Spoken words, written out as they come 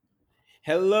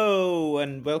Hello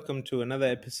and welcome to another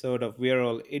episode of We're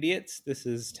All Idiots. This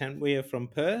is Tanweer from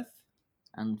Perth.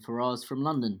 And Faraz from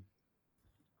London.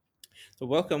 So,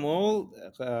 welcome all.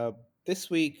 This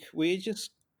week, we're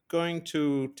just going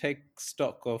to take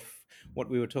stock of what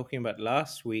we were talking about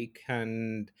last week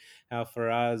and how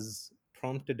Faraz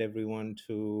prompted everyone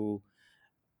to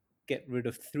get rid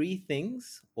of three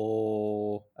things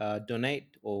or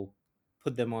donate or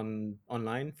put them on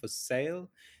online for sale.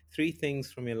 Three things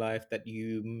from your life that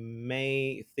you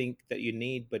may think that you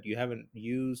need but you haven't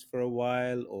used for a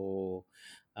while, or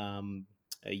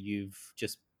you've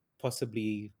just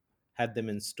possibly had them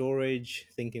in storage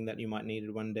thinking that you might need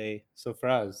it one day. So for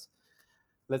us,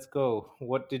 let's go.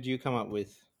 What did you come up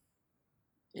with?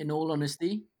 In all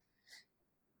honesty,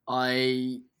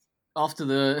 I after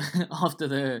the after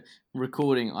the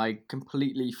recording, I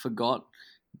completely forgot.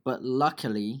 But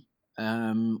luckily,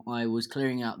 I was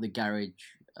clearing out the garage.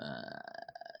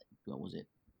 What was it?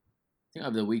 I think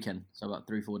over the weekend, so about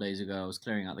 3 4 days ago, I was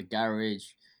clearing out the garage.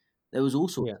 There was all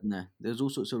sorts Yeah. in there. There was all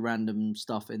sorts of random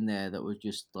stuff in there that was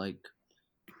just like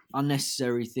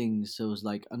unnecessary things. So it was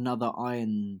like another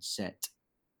iron set,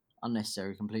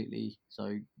 unnecessary completely.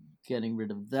 So getting rid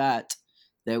of that,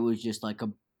 there was just like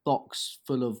a box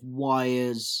full of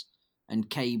wires and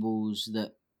cables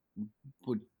that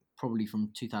would probably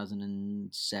from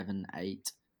 2007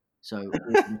 8. So all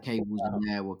the cables in Wow.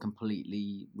 there were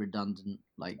completely redundant,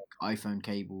 like iPhone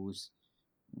cables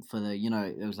for the,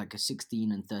 there was like a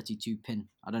 16 and 32 pin.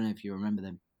 I don't know if you remember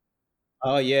them.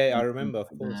 Oh yeah, I remember, of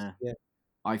course. The Yeah.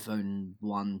 iPhone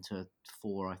 1 to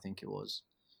 4, I think it was.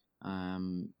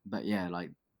 But yeah,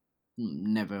 like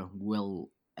never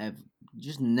will ever,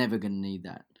 just never gonna need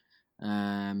that.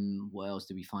 What else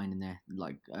did we find in there?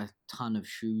 Like a ton of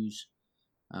shoes.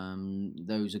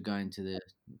 Those are going to the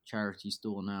charity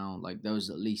store now. Like there was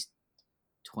at least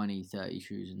 20, 30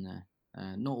 shoes in there.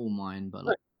 Not all mine, but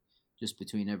like just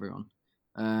between everyone.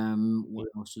 What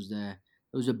else was there?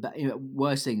 There was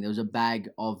worst thing. There was a bag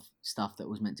of stuff that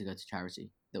was meant to go to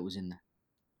charity that was in there.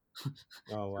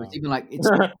 Oh So it's wow. even like it's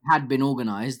had been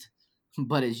organized,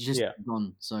 but it's just Yeah.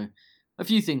 gone. So a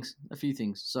few things.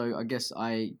 So I guess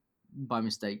I, by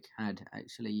mistake, had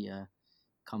actually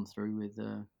come through with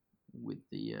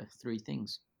the three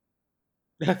things.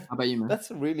 How about you, man?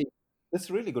 That's a really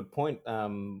good point.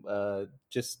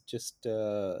 Just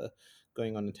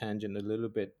going on a tangent a little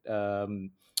bit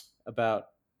about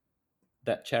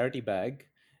that charity bag.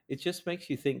 It just makes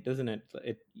you think, doesn't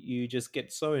it? You just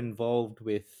get so involved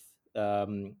with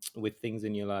things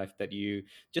in your life that you,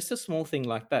 just a small thing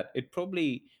like that, it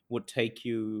probably would take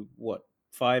you what,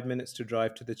 5 minutes to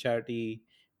drive to the charity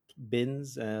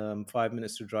bins, 5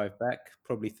 minutes to drive back,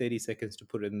 probably 30 seconds to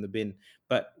put it in the bin.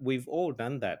 But we've all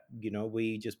done that,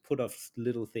 we just put off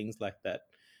little things like that.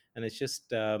 And it's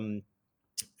just,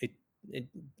 it, it,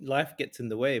 life gets in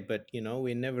the way, but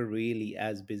we're never really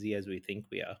as busy as we think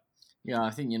we are. Yeah,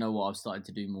 I think you know what I've started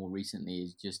to do more recently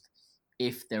is just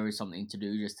if there is something to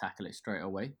do, just tackle it straight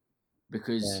away.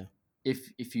 Because Yeah.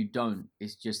 if you don't,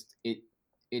 it's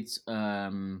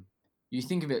you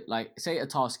think of it like, say a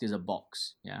task is a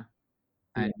box, yeah,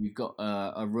 Yeah. and you've got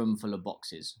a room full of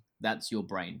boxes. That's your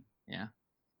brain, yeah.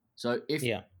 So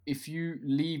Yeah. if you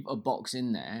leave a box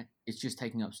in there, it's just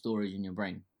taking up storage in your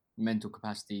brain. Mental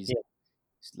capacities Yeah.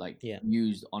 like Yeah.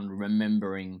 used on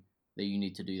remembering that you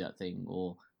need to do that thing,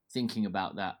 or thinking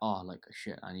about that. Oh, like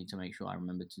shit, I need to make sure I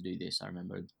remember to do this. I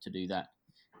remember to do that.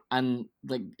 And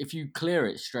like if you clear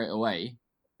it straight away,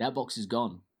 that box is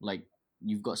gone. Like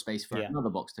you've got space for Yeah. another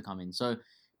box to come in. So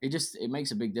it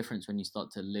makes a big difference when you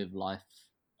start to live life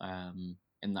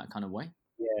in that kind of way.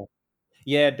 Yeah.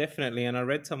 Yeah, definitely. And I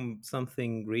read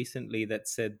something recently that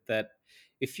said that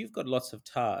if you've got lots of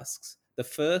tasks, the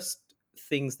first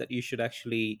things that you should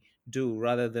actually do,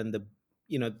 rather than the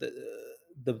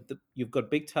you've got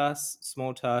big tasks,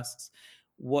 small tasks.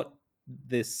 What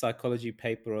this psychology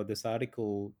paper or this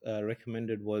article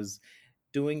recommended was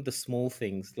doing the small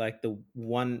things, like the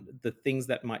things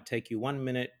that might take you 1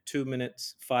 minute, 2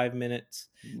 minutes, 5 minutes.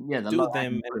 Yeah, the low Do them.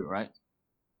 hanging fruit, right?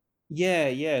 Yeah,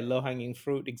 yeah, low hanging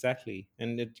fruit, exactly.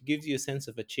 And it gives you a sense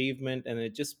of achievement, and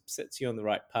it just sets you on the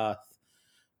right path.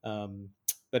 Um,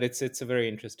 but it's a very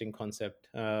interesting concept.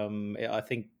 I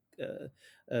think uh,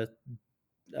 a,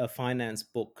 a finance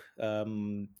book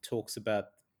talks about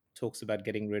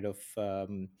getting rid of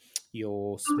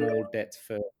your small debts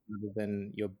first rather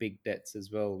than your big debts as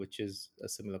well, which is a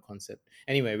similar concept.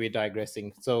 Anyway, we're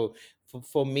digressing. So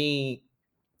for me,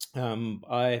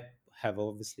 I have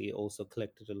obviously also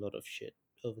collected a lot of shit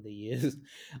over the years.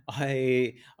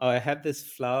 I have this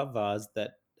flower vase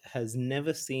that has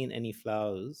never seen any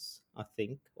flowers, I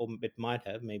think, or it might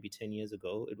have maybe 10 years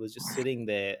ago. It was just sitting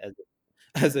there as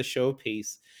as a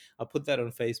showpiece. I put that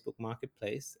on Facebook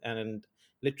Marketplace, and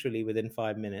literally within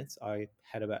 5 minutes, I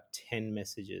had about 10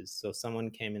 messages. So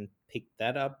someone came and picked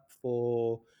that up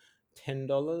for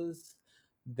 $10.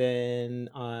 Then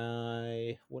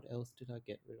what else did I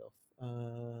get rid of?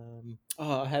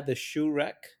 I had the shoe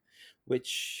rack,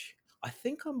 which I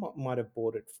think I might have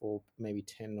bought it for maybe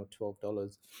 $10 or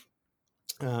 $12.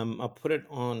 I put it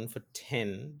on for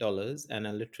 $10, and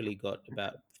I literally got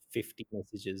about 50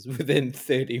 messages within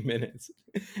 30 minutes.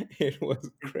 It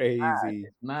was It's mad. crazy.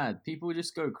 It's mad. People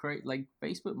just go crazy. Like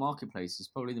Facebook Marketplace is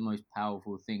probably the most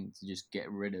powerful thing to just get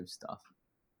rid of stuff.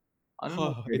 I don't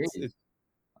know Oh, what it is.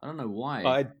 I don't know why.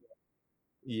 I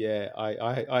yeah,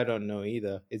 I don't know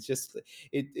either. It's just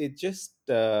it just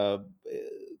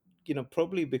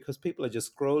probably because people are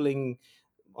just scrolling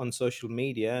on social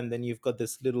media, and then you've got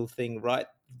this little thing right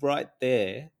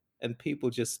there, and people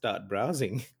just start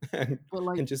browsing and But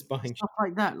like just buying. stuff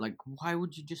like that, like why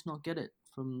would you just not get it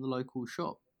from the local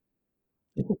shop?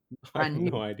 I have Brand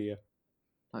no new. idea.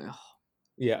 Like, oh,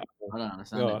 Yeah. I don't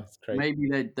understand Oh, it. it's crazy. Maybe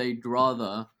they'd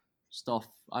rather stuff.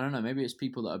 I don't know. Maybe it's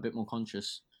people that are a bit more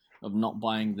conscious of not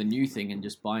buying the new thing and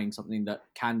just buying something that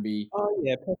can be Oh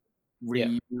yeah,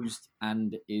 yeah, reused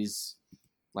and is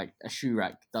like a shoe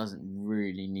rack doesn't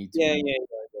really need to yeah, be. yeah,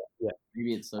 yeah.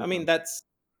 Maybe it's I those mean, ones. that's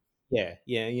yeah,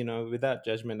 yeah. Without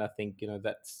judgment, I think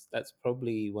that's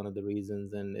probably one of the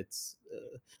reasons, and it's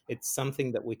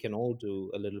something that we can all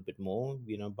do a little bit more.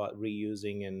 About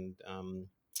reusing and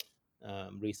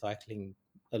recycling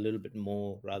a little bit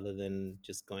more rather than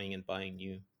just going and buying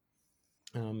new.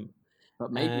 Um,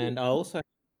 But maybe, and I also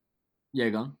yeah,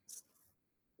 go on.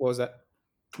 what was that?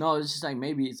 No, I was just saying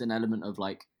maybe it's an element of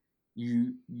like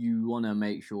you want to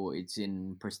make sure it's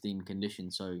in pristine condition,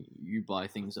 so you buy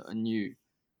things that are new.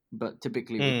 But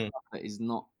typically with Mm, stuff that is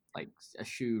not like a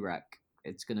shoe rack,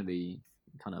 it's going to be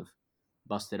kind of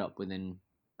busted up within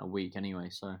a week anyway.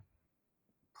 So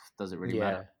does it really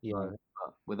matter? yeah, yeah. So,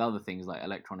 but with other things like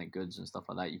electronic goods and stuff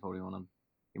like that, you probably want to.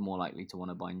 You're more likely to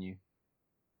want to buy new.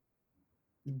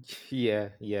 Yeah,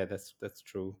 yeah, that's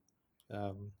true.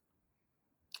 Um,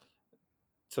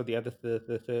 so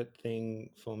the third thing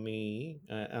for me,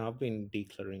 and I've been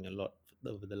decluttering a lot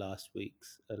over the last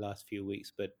few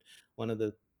weeks, but one of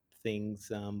the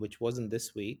things which wasn't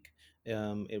this week,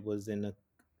 it was in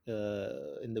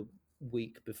the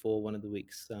week before, one of the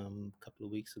weeks, a couple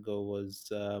of weeks ago,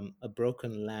 was a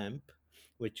broken lamp,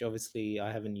 which obviously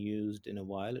I haven't used in a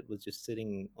while. It was just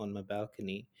sitting on my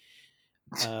balcony.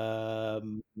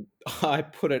 um, I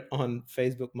put it on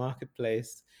Facebook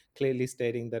Marketplace, clearly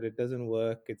stating that it doesn't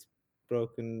work, it's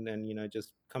broken, and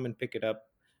just come and pick it up.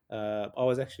 I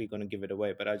was actually going to give it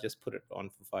away, but I just put it on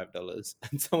for $5,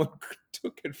 and someone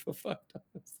took it for $5.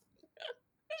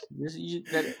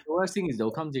 The worst thing is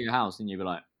they'll come to your house and you'll be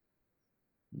like,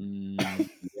 yeah,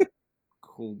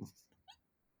 cool.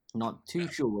 Not too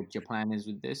sure what your plan is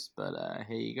with this, but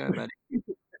here you go, buddy.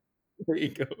 There you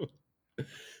go.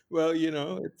 Well,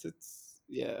 it's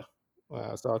yeah.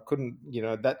 Wow. So I couldn't,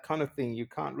 that kind of thing you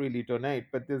can't really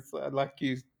donate, but this, like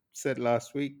you said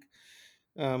last week,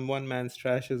 one man's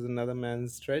trash is another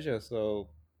man's treasure. So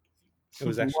it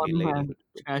was actually a One lady man's who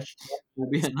took trash it. will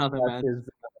be another Trash man's. is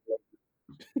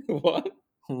what?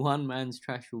 One man's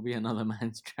trash will be another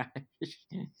man's trash.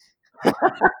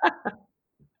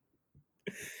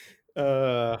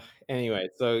 Uh, anyway,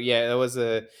 so yeah, there was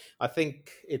a. I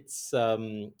think it's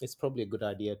probably a good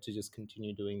idea to just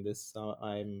continue doing this. So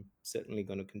I'm certainly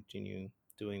going to continue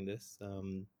doing this.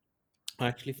 I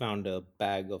actually found a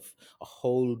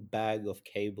whole bag of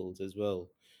cables as well.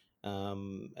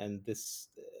 And this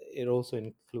it also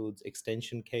includes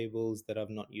extension cables that I've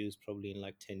not used probably in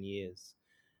like 10 years,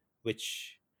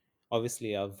 which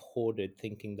obviously I've hoarded,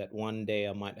 thinking that one day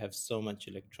I might have so much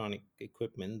electronic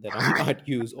equipment that I might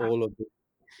use all of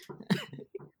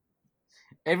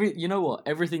You know what?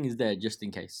 Everything is there just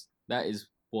in case. That is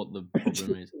what the it.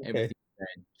 problem is. Okay. Everything is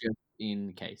there just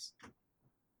in case.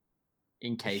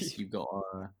 In case you've got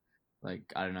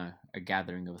like I don't know, a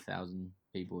gathering of 1,000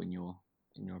 people in your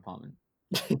apartment.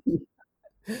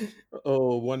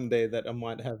 Oh, one day that I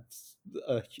might have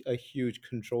a huge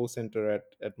control center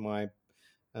at my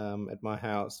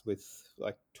house with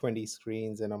like 20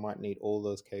 screens, and I might need all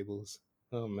those cables.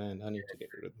 Oh man, I need to get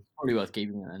rid Probably worth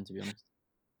keeping it then, to be honest.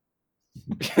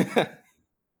 of them.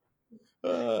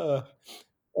 uh,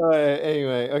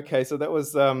 anyway, okay, so that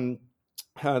was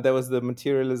the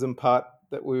materialism part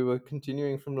that we were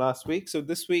continuing from last week. So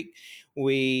this week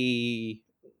we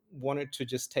wanted to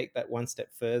just take that one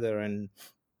step further and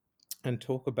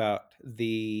talk about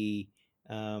the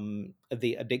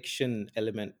the addiction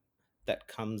element that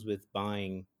comes with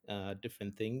buying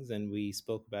different things, and we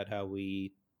spoke about how we're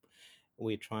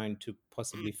trying to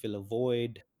possibly fill a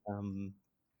void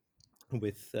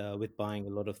with buying a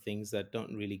lot of things that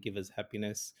don't really give us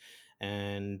happiness,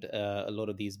 and a lot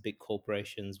of these big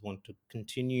corporations want to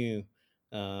continue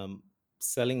um,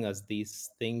 selling us these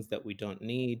things that we don't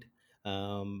need,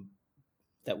 um,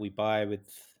 that we buy with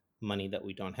money that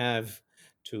we don't have,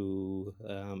 to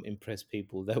impress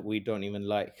people that we don't even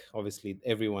like. Obviously,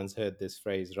 everyone's heard this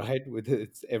phrase, right? With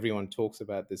it's, everyone talks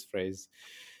about this phrase.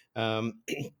 Um,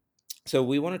 so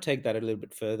we want to take that a little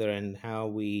bit further, and how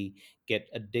we get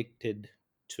addicted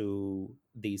to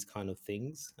these kind of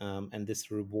things, and this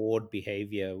reward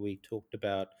behavior. We talked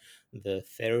about the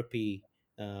therapy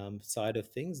side of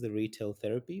things, the retail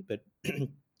therapy, but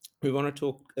we want to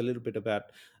talk a little bit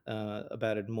about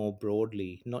it more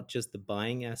broadly, not just the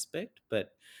buying aspect,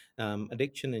 but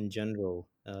addiction in general.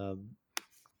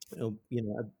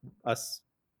 Us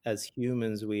as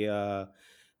humans, we are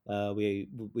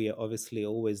obviously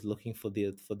always looking for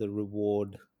the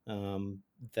reward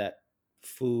that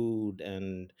food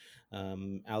and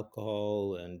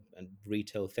alcohol and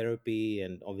retail therapy,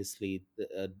 and obviously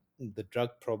the drug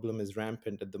problem is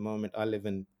rampant at the moment. I live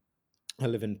in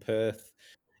Perth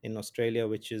in Australia,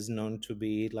 which is known to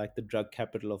be like the drug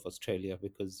capital of Australia,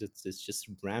 because it's just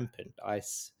rampant.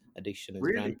 Ice addiction is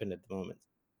Really? rampant at the moment.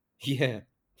 Yeah,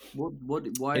 What?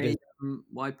 it Why? is.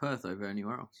 Why Perth over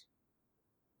anywhere else?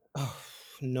 Oh,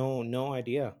 no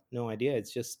idea. No idea.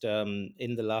 It's just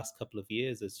in the last couple of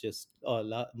years, it's just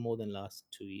more than last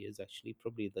 2 years, actually,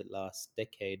 probably the last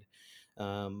decade.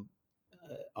 Um,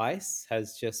 Ice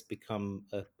has just become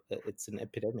it's an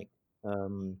epidemic.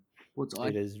 Um, What's I?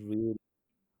 it is really,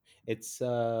 it's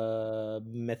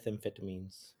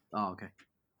methamphetamines. Oh, okay.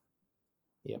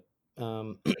 Yep.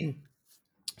 Um,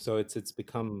 so it's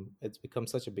become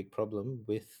such a big problem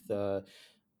with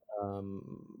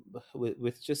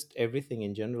just everything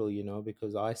in general,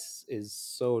 because ice is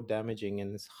so damaging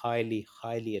and it's highly,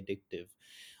 highly addictive.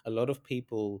 A lot of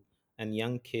people and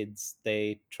young kids,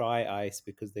 they try ice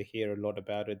because they hear a lot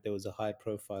about it. There was a high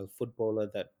profile footballer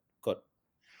that got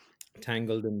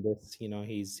tangled in this.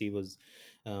 He was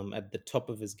at the top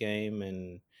of his game,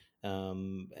 and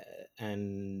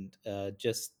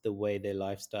just the way their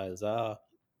lifestyles are,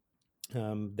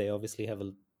 they obviously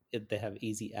they have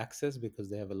easy access because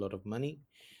they have a lot of money,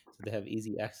 so they have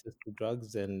easy access to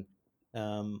drugs. And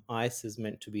ice is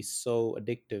meant to be so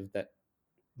addictive that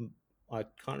m- I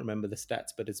can't remember the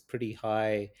stats, but it's pretty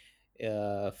high.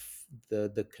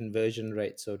 The conversion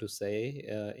rate, so to say,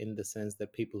 in the sense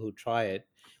that people who try it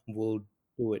will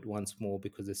do it once more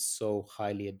because it's so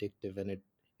highly addictive, and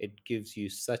it gives you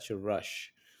such a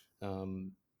rush,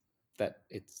 um, that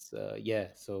it's yeah.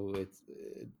 So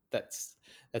that's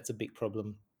a big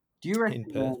problem Do you in reckon?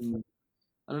 Perth.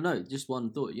 I don't know. Just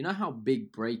one thought. You know how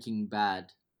big Breaking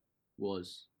Bad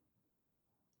was?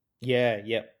 Yeah,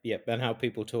 yep, yep. And how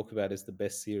people talk about it's the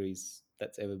best series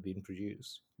that's ever been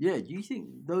produced. Yeah. Do you think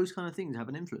those kind of things have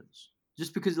an influence?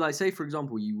 Just because, like, say for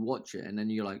example, you watch it and then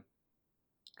you're like,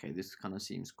 okay, this kind of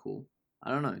seems cool.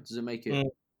 I don't know. Does it make it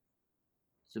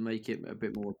a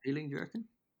bit more appealing? Do you reckon?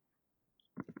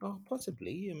 Oh,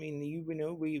 possibly. I mean,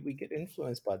 we get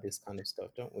influenced by this kind of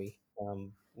stuff, don't we?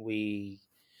 We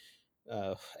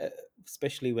uh,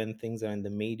 especially when things are in the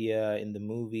media, in the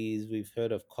movies, we've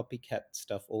heard of copycat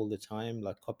stuff all the time,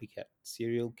 like copycat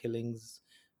serial killings.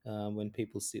 When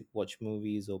people watch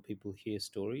movies or people hear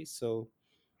stories. So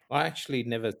I actually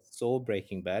never saw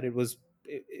Breaking Bad. It was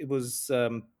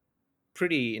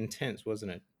pretty intense,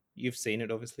 wasn't it? You've seen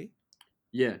it, obviously.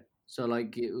 Yeah. So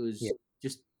like it Yeah. was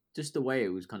just the way it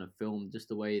was kind of filmed, just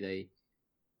the way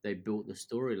they built the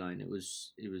storyline. It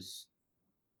was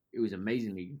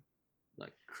amazingly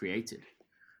like created.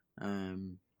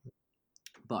 Um,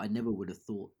 but I never would have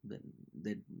thought that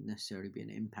there'd necessarily be an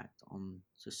impact on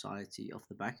society off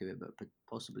the back of it. But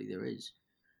possibly there is.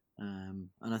 And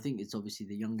I think it's obviously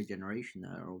the younger generation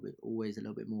that are always a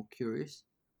little bit more curious.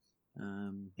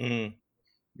 Um, Mm.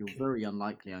 you're very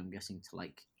unlikely, I'm guessing, to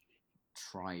like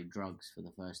try drugs for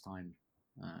the first time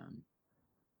um,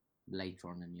 later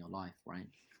on in your life, right?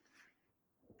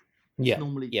 It's Yeah.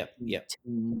 normally Yeah. Yeah.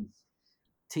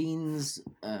 teens,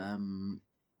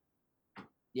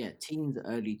 yeah, teens,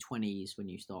 early 20s when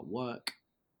you start work.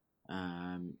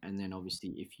 And then obviously,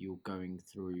 if you're going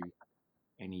through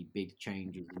any big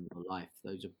changes in your life,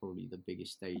 those are probably the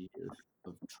biggest stages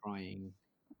of trying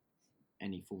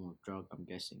any form of drug, I'm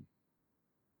guessing.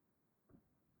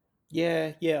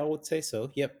 Yeah. Yeah. I would say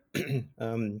so. Yep.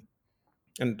 um,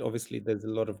 and obviously, there's a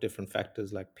lot of different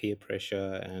factors like peer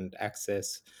pressure and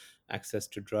access. access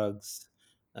to drugs.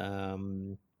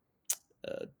 Um,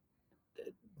 uh,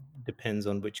 Depends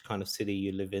on which kind of city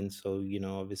you live in. So,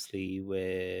 obviously,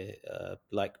 where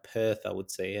like Perth, I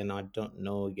would say, and I don't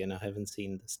know, again, I haven't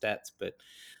seen the stats, but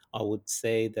I would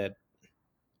say that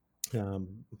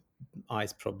um,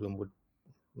 ice problem would,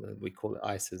 we call it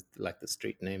ice is like the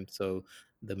street name. So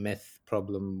the meth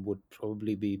problem would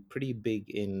probably be pretty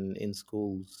big in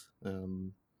schools.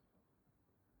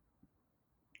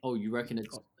 Oh, you reckon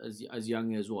it's as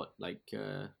young as what, like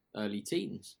early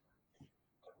teens?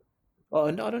 Oh,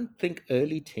 no, I don't think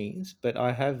early teens, but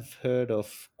I have heard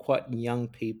of quite young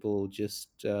people just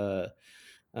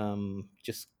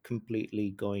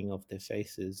completely going off their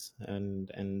faces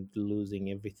and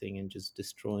losing everything and just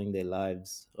destroying their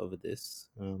lives over this.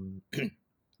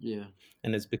 Yeah.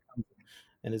 And it's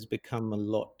become a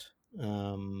lot,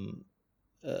 um,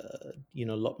 a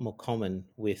lot more common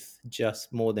with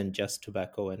just more than just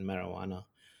tobacco and marijuana.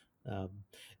 Um,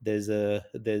 there's a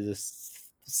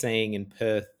saying in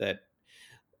Perth that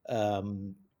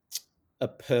um, a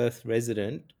Perth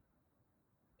resident,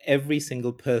 every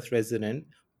single Perth resident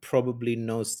probably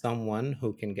knows someone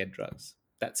who can get drugs.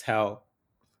 That's how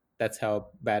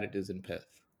bad it is in Perth.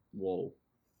 Whoa.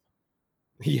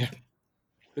 Yeah.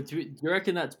 But do you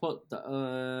reckon that's what?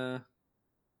 I'm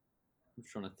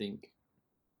trying to think.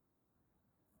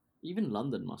 Even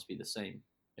London must be the same.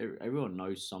 Everyone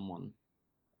knows someone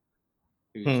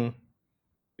who's Hmm.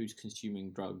 who's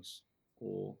consuming drugs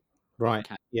or Right.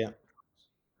 can. Yeah.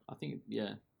 I think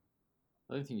yeah.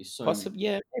 I don't think it's so. Possibly.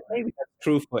 Yeah. Maybe that's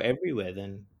true for everywhere.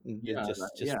 Then Yeah, yeah. just I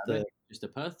don't think it's just a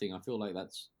Perth thing. I feel like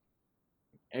that's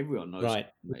everyone knows right.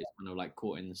 someone that is kind of like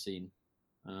caught in the scene.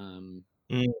 Um,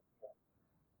 Mm,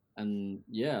 and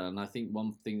yeah, and I think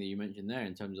one thing that you mentioned there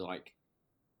in terms of like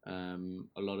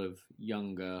a lot of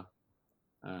younger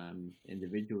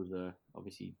individuals are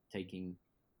obviously taking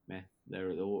meth.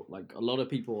 They're all, like a lot of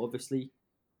people. Obviously,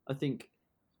 I think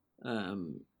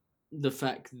um, the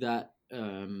fact that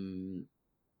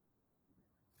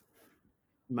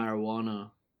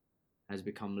marijuana has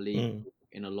become legal mm,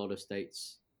 in a lot of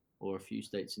states or a few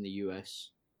states in the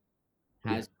US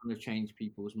yeah. has kind of changed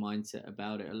people's mindset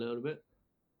about it a little bit.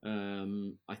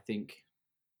 I think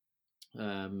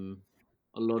um,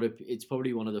 a lot of it's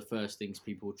probably one of the first things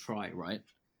people try, right?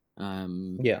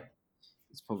 Um, Yeah.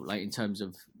 it's probably like in terms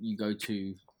of you go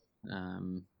to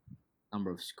um,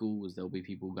 number of schools, there'll be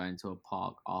people going to a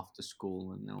park after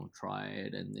school and they'll try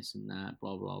it and this and that,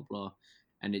 blah blah blah,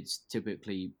 and it's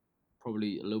typically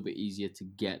probably a little bit easier to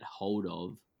get hold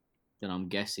of than I'm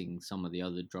guessing some of the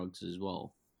other drugs as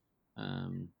well.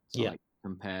 So Yeah. like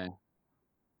compare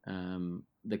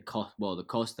the cost, well, the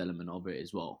cost element of it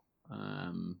as well.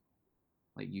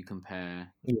 Like you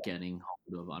compare Yeah. getting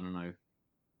hold of, I don't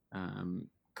know,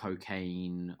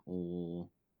 cocaine or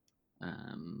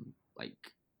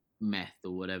like meth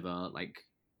or whatever. Like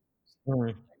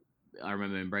Mm, I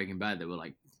remember in Breaking Bad, they were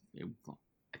like,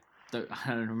 I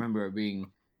don't remember it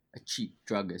being a cheap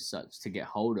drug as such to get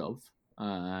hold of.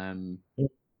 Um, mm.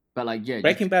 but like, yeah, just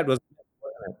Breaking Bad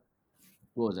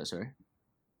what was that? Sorry.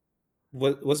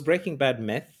 was Breaking Bad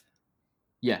meth?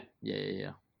 Yeah, yeah, yeah,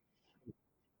 yeah.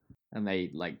 And they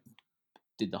like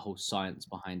did the whole science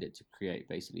behind it to create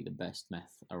basically the best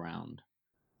meth around.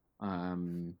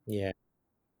 Um, Yeah.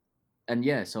 and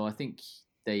yeah, so I think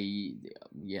they,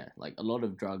 yeah, like a lot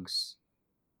of drugs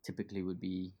typically would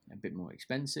be a bit more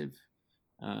expensive,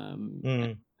 um,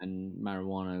 Mm, and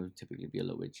marijuana would typically be a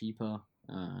little bit cheaper.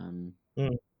 Um,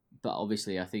 mm, but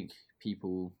obviously, I think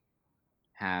people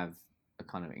have a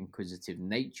kind of inquisitive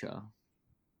nature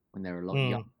when they're a lot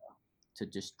younger mm, to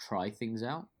just try things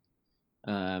out.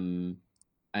 Um,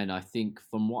 and I think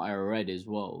from what I read as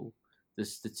well, the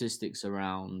statistics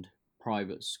around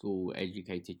private school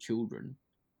educated children,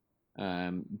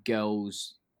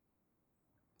 girls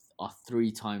are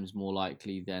three times more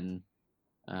likely than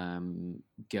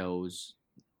girls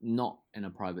not in a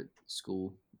private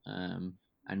school,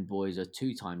 and boys are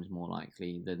two times more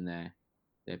likely than their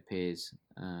peers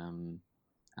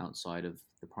outside of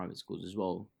the private schools as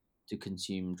well to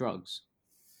consume drugs.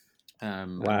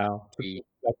 And wow. we,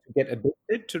 Like to get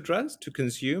addicted to drugs, to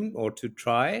consume or to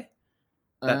try,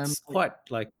 um, that's quite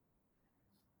like,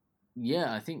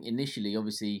 yeah, I think initially,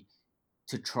 obviously,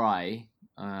 to try,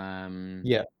 um,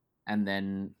 yeah. and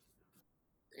then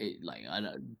it like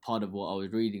part of what I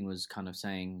was reading was kind of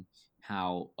saying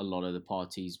how a lot of the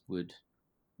parties would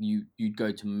you'd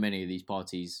go to many of these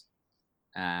parties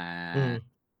and Mm,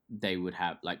 they would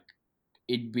have like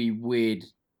it'd be weird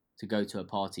to go to a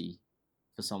party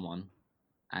for someone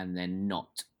and then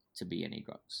not to be any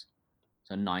drugs.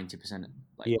 So 90%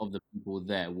 like Yeah. of the people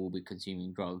there will be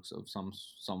consuming drugs of some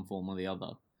form or the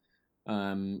other.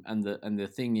 And the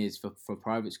thing is for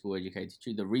private school educated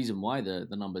too, the reason why the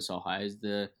numbers so high is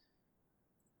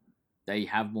they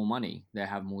have more money, they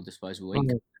have more disposable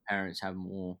income, Mhm. parents have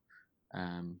more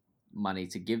um, money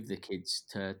to give the kids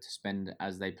to spend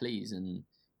as they please, and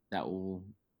that will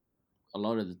a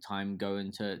lot of the time go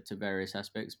into various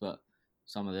aspects, but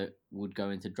some of it would go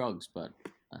into drugs. But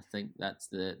I think that's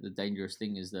the dangerous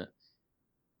thing is that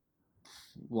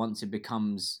once it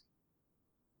becomes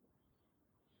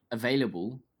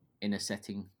available in a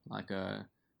setting like a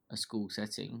school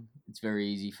setting, it's very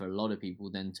easy for a lot of people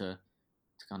then to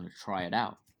kind of try it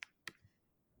out.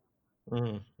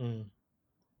 Mhm.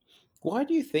 Why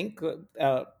do you think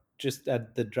just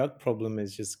that the drug problem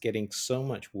is just getting so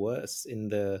much worse in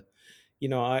the, you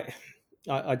know,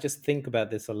 I just think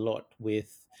about this a lot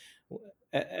with,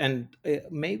 and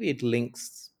maybe it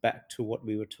links back to what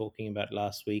we were talking about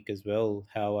last week as well,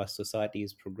 how our society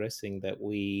is progressing, that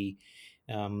we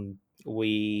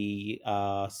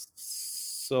are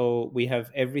so we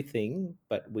have everything,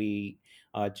 but we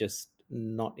are just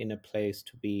not in a place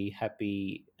to be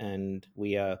happy, and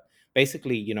we are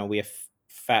basically, we are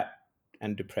fat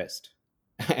and depressed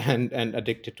and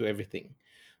addicted to everything.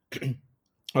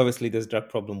 Obviously this drug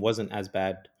problem wasn't as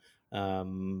bad,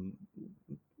 um,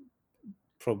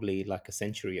 probably like a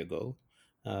century ago,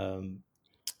 um,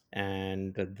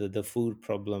 and the food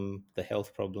problem, the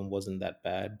health problem wasn't that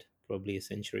bad probably a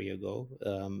century ago,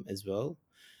 as well.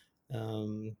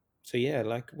 So yeah,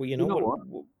 like, well, You know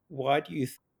what? why do you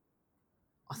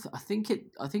I think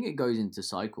it goes into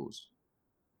cycles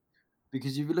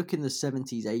because if you look in the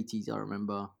 70s, 80s, I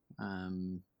remember,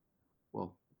 um,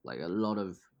 well, like a lot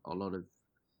of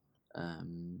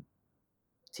um,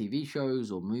 TV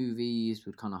shows or movies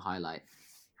would kind of highlight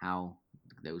how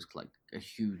there was like a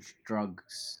huge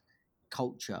drugs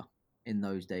culture in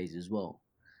those days as well.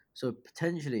 So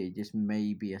potentially, it just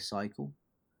may be a cycle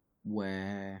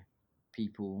where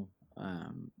people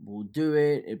will do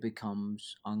it. It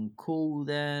becomes uncool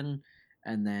then,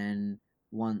 and then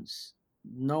once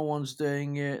no one's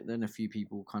doing it, then a few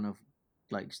people kind of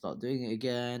like start doing it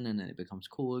again, and then it becomes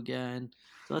cool again.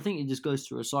 So I think it just goes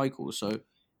through a cycle. So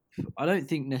I don't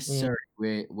think Mm.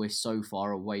 necessarily we're so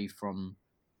far away from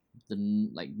the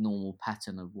like normal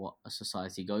pattern of what a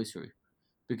society goes through.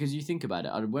 Because you think about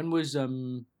it, when was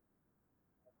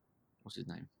what's his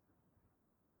name,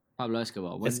 Pablo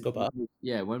Escobar? Escobar?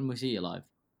 Yeah, when was he alive?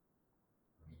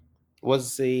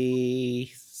 Was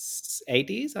the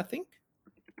 80s, I think.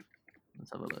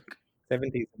 Let's have a look.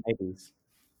 70s and 80s.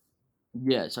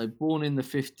 Yeah, so born in the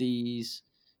 50s.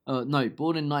 No,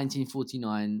 born in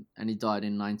 1949 and he died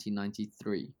in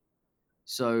 1993.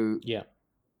 So Yeah.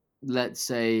 let's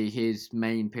say his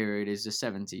main period is the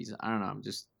 70s. I don't know, I'm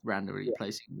just randomly Yeah.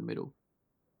 placing in the middle.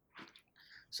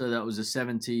 So that was the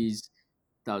 70s.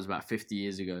 That was about 50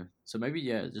 years ago. So maybe,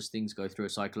 yeah, just things go through a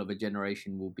cycle of a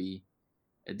generation will be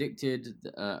addicted,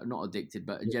 not addicted,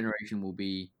 but a generation will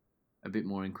be a bit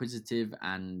more inquisitive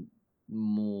and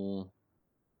more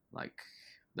like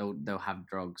they'll have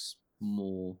drugs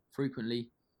more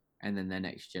frequently, and then their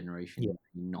next Yeah. generation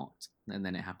not, and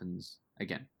then it happens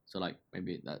again. So like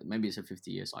maybe it's a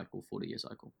 50-year cycle, 40-year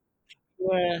cycle.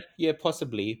 Yeah, yeah,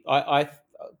 possibly.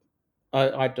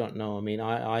 I don't know. I mean,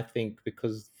 I think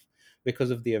because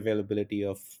of the availability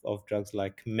of drugs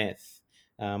like meth.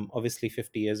 Obviously,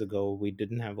 50 years ago, we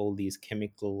didn't have all these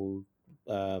chemical,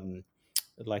 um,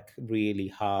 like really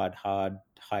hard,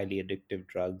 highly addictive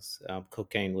drugs.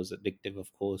 Cocaine was addictive,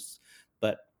 of course,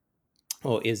 but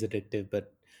or is addictive,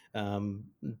 but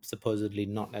um, supposedly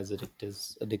not as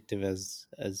addictive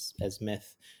as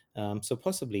meth. So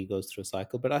possibly goes through a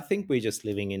cycle, but I think we're just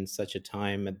living in such a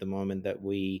time at the moment that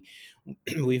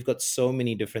we've got so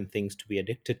many different things to be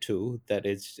addicted to that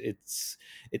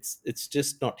it's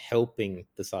just not helping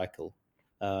the cycle.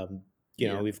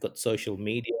 Yeah, We've got social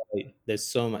media. There's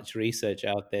so much research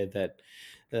out there that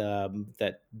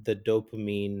the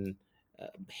dopamine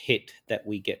hit that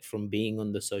we get from being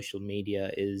on the social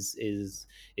media is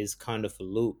kind of a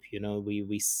loop.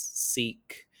 We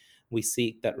seek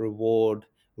that reward.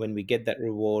 When we get that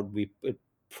reward, we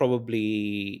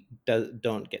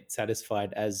don't get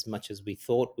satisfied as much as we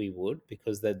thought we would,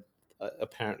 because that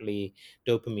apparently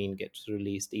dopamine gets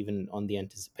released even on the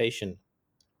anticipation,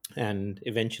 and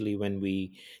eventually when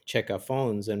we check our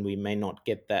phones and we may not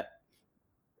get that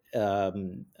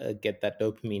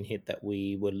dopamine hit that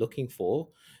we were looking for.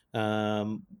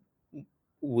 um,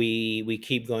 we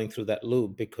keep going through that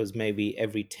loop, because maybe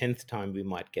every 10th time we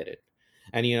might get it.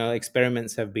 And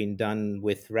experiments have been done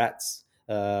with rats,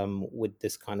 with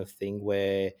this kind of thing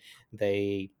where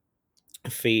they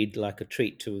feed like a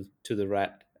treat to the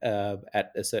rat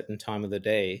at a certain time of the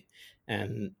day,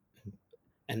 and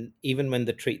even when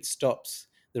the treat stops,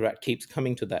 the rat keeps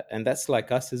coming to that. And that's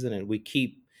like us, isn't it? We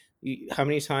keep how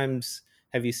many times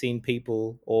have you seen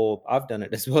people, or I've done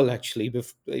it as well actually,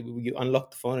 you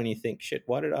unlock the phone and you think, shit,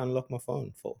 why did I unlock my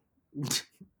phone for?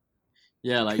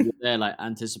 Yeah, like you're there, like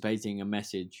anticipating a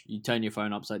message. You turn your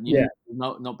phone upside. You know, Yeah,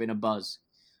 not been a buzz,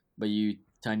 but you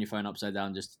turn your phone upside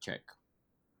down just to check.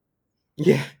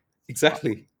 yeah, Oh,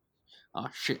 exactly. oh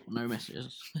shit, no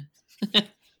messages.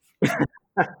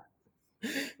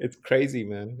 It's crazy,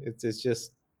 man. It's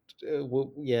just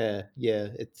yeah, yeah,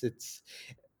 it's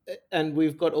and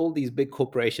we've got all these big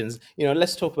corporations.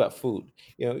 Let's talk about food.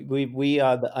 We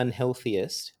are the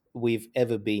unhealthiest we've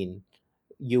ever been.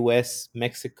 US,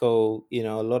 Mexico, a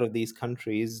lot of these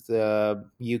countries,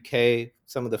 UK,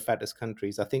 some of the fattest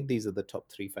countries. I think these are the top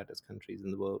three fattest countries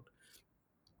in the world.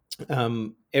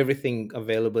 Everything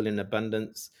available in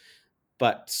abundance,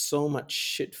 but so much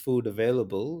shit food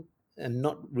available and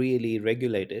not really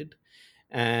regulated.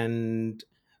 And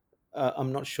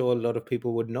I'm not sure a lot of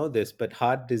people would know this, but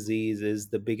heart disease is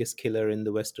the biggest killer in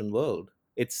the Western world.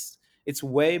 It's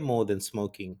way more than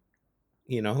smoking.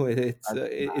 That's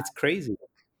It's crazy.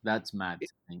 that's mad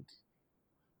to think.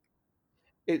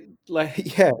 It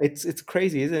like yeah, it's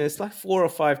crazy, isn't it? It's like 4 or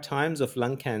 5 times of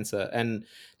lung cancer, and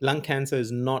lung cancer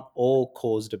is not all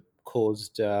caused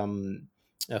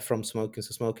from smoking.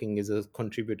 So smoking is a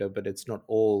contributor, but it's not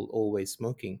all always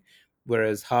smoking.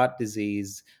 Whereas heart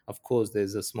disease, of course,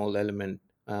 there's a small element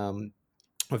of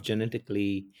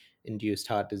genetically induced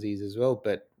heart disease as well,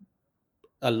 but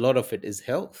a lot of it is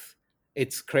health.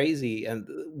 It's crazy, and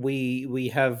we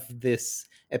have this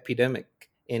epidemic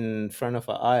in front of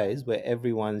our eyes where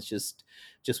everyone's just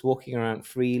walking around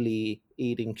freely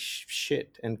eating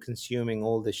shit and consuming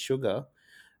all the sugar.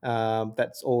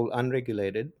 That's all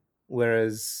unregulated.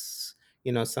 Whereas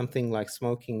something like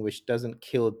smoking, which doesn't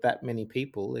kill that many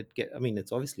people, I mean,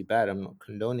 it's obviously bad. I'm not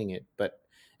condoning it, but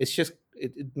it's just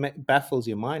it baffles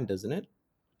your mind, doesn't it?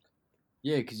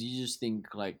 Yeah, because you just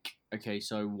think like, okay,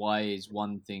 so why is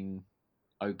one thing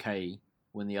okay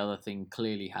when the other thing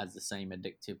clearly has the same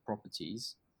addictive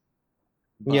properties?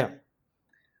 But Yeah.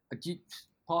 you,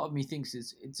 part of me thinks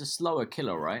it's a slower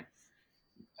killer, right?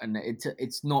 And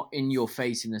it's not in your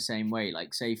face in the same way.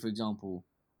 Like, say for example,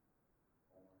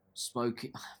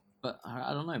 smoking. But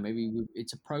I don't know. Maybe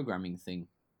it's a programming thing.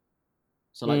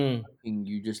 So like, Mm. smoking,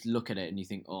 you just look at it and you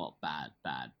think, oh, bad,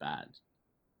 bad, bad.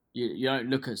 You don't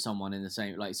look at someone in the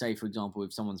same, like, say for example,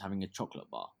 if someone's having a chocolate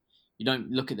bar, you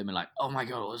don't look at them and like, oh my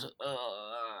god, was it,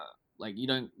 like you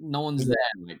don't. No one's Yeah.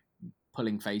 there like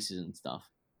pulling faces and stuff.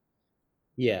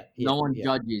 Yeah. No Yeah. one Yeah.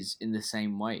 judges in the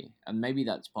same way, and maybe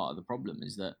that's part of the problem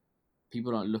is that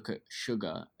people don't look at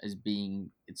sugar as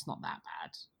being it's not that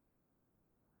bad.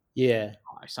 Yeah.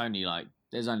 Oh, it's only like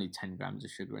there's only 10 grams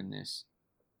of sugar in this.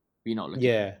 You're not looking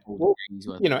Yeah. at all the Well, days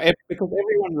worth. because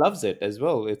everyone loves it as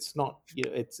well. It's not,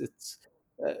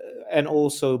 uh, and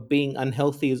also being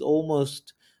unhealthy is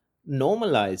almost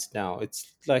normalized now.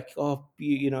 It's like, oh,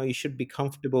 you should be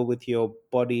comfortable with your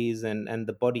bodies and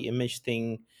the body image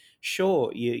thing.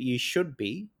 Sure, you should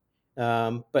be,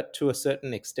 but to a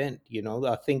certain extent,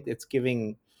 I think it's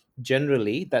giving,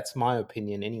 generally, that's my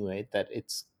opinion anyway, that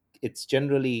it's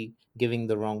generally giving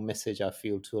the wrong message, I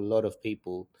feel, to a lot of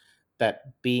people,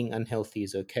 that being unhealthy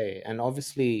is okay. And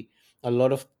obviously, a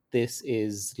lot of this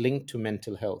is linked to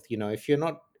mental health. If you're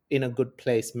not in a good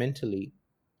place mentally,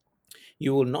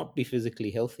 you will not be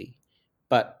physically healthy.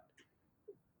 But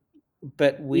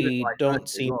Even we vice don't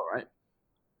versa as seem. well, right?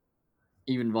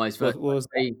 Even vice versa. What was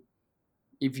Like, say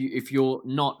if you're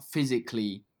not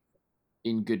physically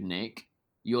in good nick,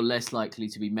 you're less likely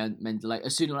to be mental. Like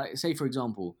as soon like say for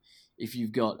example, if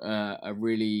you've got a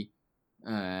really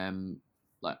um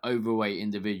like overweight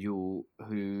individual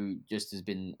who just has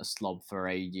been a slob for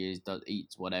ages, does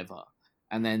eats whatever,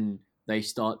 and then they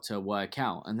start to work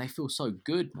out and they feel so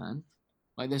good, man.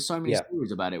 Like there's so many Yeah.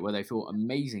 stories about it where they feel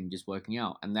amazing just working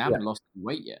out and they Yeah. haven't lost any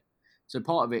weight yet. So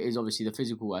part of it is obviously the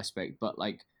physical aspect, but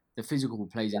like the physical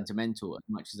plays into mental as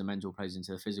much as the mental plays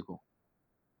into the physical.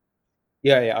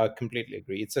 Yeah, I completely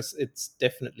agree. It's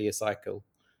definitely a cycle,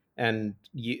 and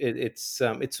it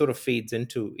sort of feeds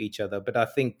into each other. But I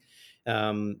think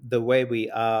the way we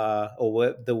are,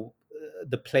 or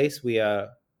the place we are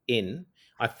in,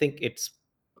 I think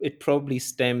it probably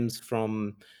stems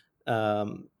from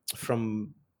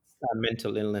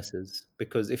mental illnesses.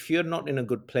 Because if you're not in a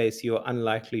good place, you're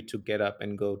unlikely to get up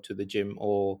and go to the gym,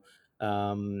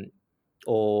 um,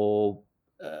 or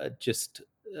just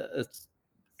uh,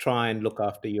 try and look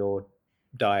after your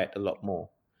diet a lot more.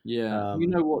 Yeah, you Um,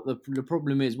 know what the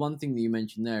problem is. One thing that you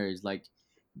mentioned there is like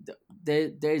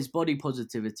there's body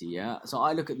positivity. Yeah, so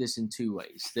I look at this in two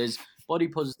ways. There's body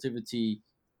positivity.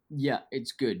 Yeah,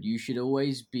 it's good. You should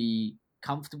always be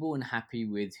comfortable and happy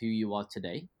with who you are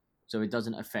today, so it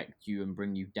doesn't affect you and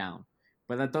bring you down.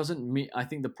 But that doesn't mean. I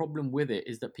think the problem with it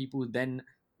is that people then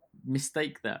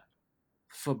mistake that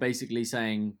for basically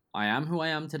saying I am who I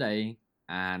am today,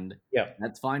 and yeah,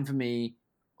 that's fine for me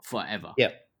forever.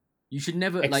 yeah. You should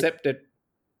never Accept it.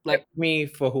 like Accept me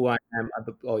for who I am.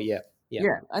 Oh, yeah, yeah,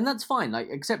 yeah, and that's fine. Like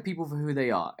accept people for who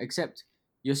they are, accept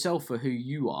yourself for who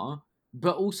you are,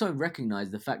 but also recognize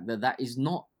the fact that that is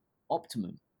not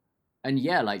optimum. And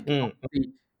yeah, like mm,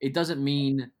 obviously, it doesn't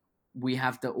mean we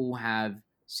have to all have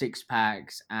six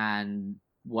packs and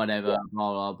whatever, yeah,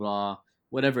 blah blah blah,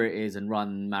 whatever it is, and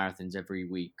run marathons every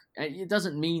week. It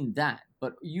doesn't mean that,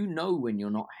 but you know when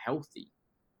you're not healthy,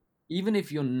 even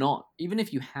if you're not, even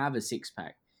if you have a six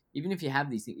pack, even if you have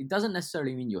these things, it doesn't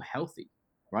necessarily mean you're healthy,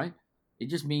 right? It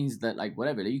just means that like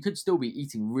whatever, you could still be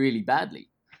eating really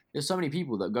badly. There's so many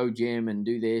people that go gym and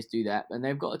do this, do that, and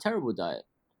they've got a terrible diet.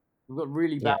 They've got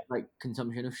really bad yeah, like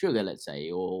consumption of sugar, let's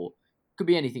say, or could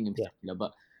be anything in yeah, particular,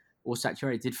 but or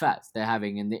saturated fats they're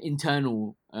having, and the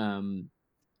internal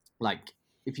like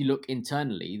if you look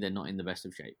internally, they're not in the best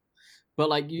of shape. But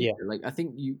yeah, like I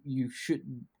think you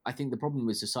should. I think the problem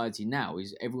with society now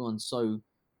is everyone's so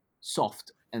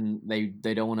soft and they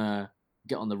don't want to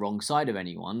get on the wrong side of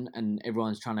anyone, and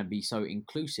everyone's trying to be so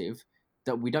inclusive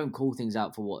that we don't call things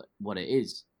out for what it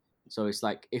is. So it's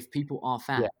like if people are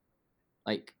yeah, fat,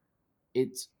 like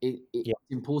it's yeah.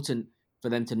 important for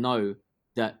them to know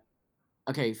that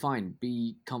okay, fine,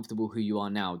 be comfortable who you are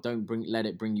now. Don't let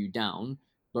it bring you down,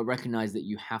 but recognize that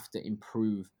you have to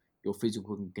improve your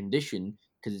physical condition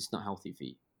because it's not healthy for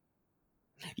you.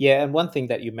 Yeah, and one thing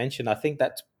that you mentioned, I think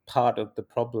that's part of the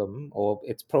problem, or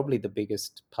it's probably the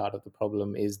biggest part of the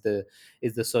problem, is the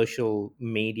social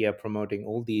media promoting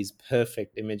all these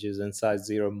perfect images and size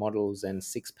zero models and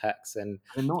six packs and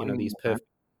They're not these anymore, man. perfect.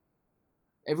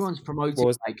 Everyone's promoting What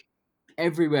was like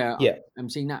everywhere. yeah. I'm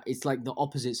seeing that it's like the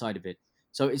opposite side of it.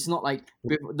 So it's not like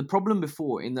the problem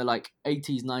before in the like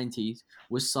 80s, 90s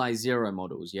was size zero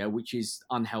models, yeah, which is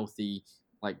unhealthy,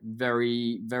 like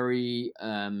very, very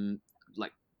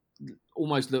like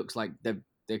almost looks like they're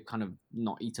kind of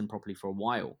not eaten properly for a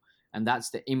while, and that's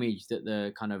the image that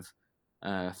the kind of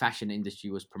fashion industry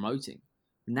was promoting.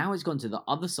 Now it's gone to the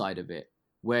other side of it,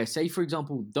 where say for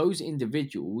example those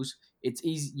individuals, it's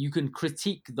easy you can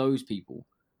critique those people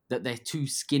that they're too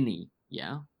skinny.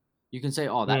 Yeah, you can say,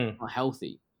 oh, that's Mm, not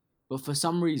healthy, but for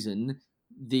some reason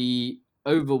the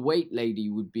overweight lady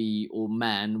would be or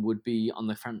man would be on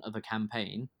the front of a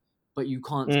campaign, but you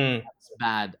can't say mm. that's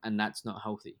bad and that's not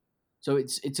healthy. So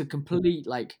it's a complete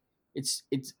like it's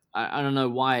I don't know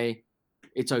why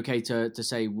it's okay to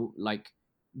say like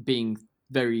being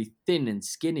very thin and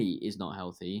skinny is not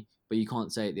healthy, but you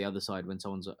can't say it the other side when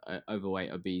someone's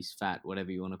overweight, obese, fat,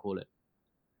 whatever you want to call it.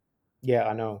 Yeah,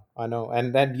 I know,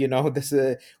 and then this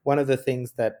is one of the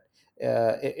things that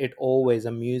it always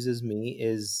amuses me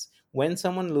is when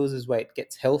someone loses weight,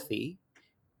 gets healthy,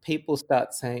 people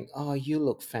start saying, "Oh, you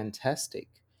look fantastic."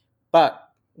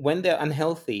 But when they're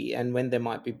unhealthy and when they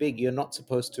might be big, you're not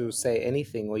supposed to say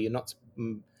anything, or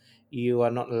you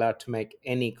are not allowed to make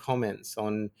any comments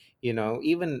on,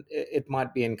 even it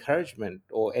might be encouragement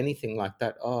or anything like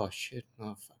that. Oh shit,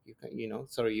 oh fuck, you can,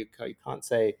 sorry, you can't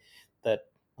say that.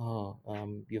 Oh,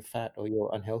 you're fat or you're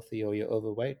unhealthy or you're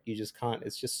overweight. You just can't.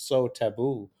 It's just so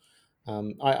taboo.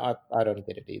 I don't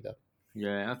get it either.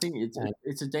 Yeah, I think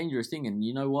it's a dangerous thing, and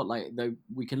you know what? Like, though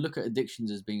we can look at addictions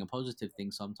as being a positive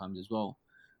thing sometimes as well.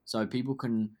 So people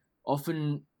can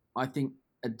often, I think,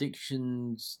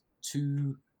 addictions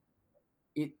to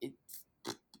it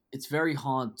it's very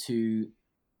hard to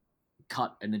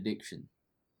cut an addiction.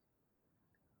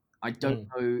 I don't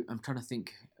Mm, know. I'm trying to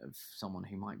think of someone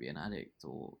who might be an addict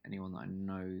or anyone that I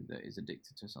know that is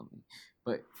addicted to something.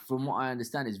 But from what I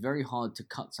understand, it's very hard to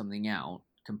cut something out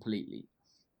completely,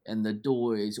 and the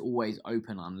door is always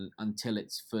open until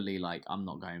it's fully like I'm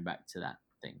not going back to that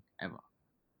thing ever.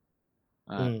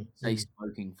 mm, Say mm.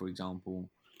 smoking, for example,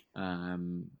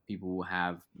 people will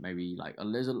have maybe like a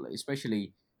little,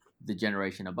 especially the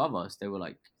generation above us. They were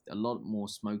like a lot more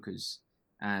smokers,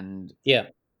 and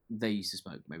Yeah. they used to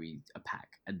smoke maybe a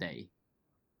pack a day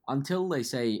until they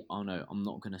say, "Oh no, I'm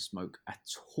not going to smoke at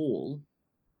all."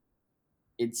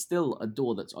 It's still a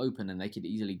door that's open, and they could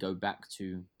easily go back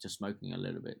to smoking a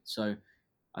little bit. So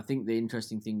I think the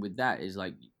interesting thing with that is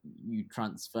like you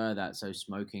transfer that. So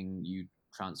smoking, you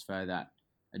transfer that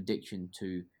addiction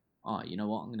to. oh, you know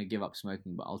what, I'm going to give up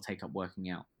smoking, but I'll take up working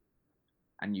out,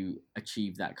 and you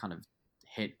achieve that kind of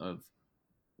hit of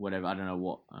whatever, I don't know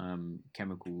what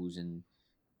chemicals and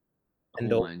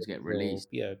And hormones also, get so released.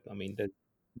 yeah, I mean,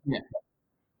 Yeah.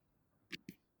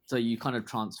 So you kind of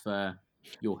transfer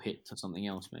your hit to something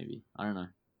else, maybe. I don't know.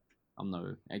 I'm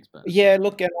no expert, so. yeah.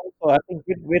 Look, and also I think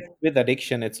with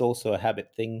addiction, it's also a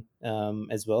habit thing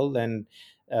as well, and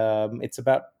it's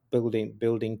about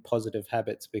building positive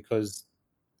habits because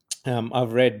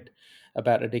I've read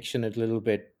about addiction a little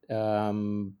bit.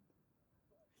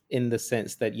 In the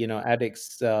sense that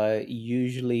addicts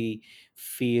usually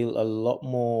feel a lot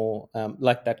more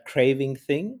like that craving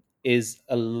thing is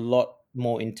a lot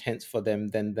more intense for them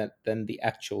than the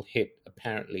actual hit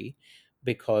apparently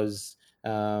because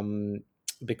um,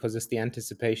 because it's the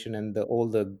anticipation and all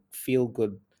the feel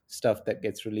good stuff that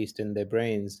gets released in their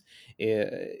brains.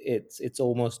 It's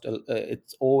almost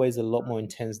it's always a lot more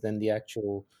intense than the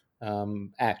actual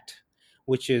act,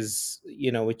 which is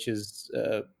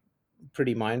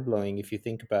pretty mind blowing if you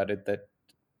think about it. That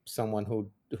someone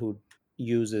who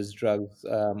uses drugs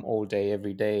all day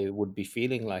every day would be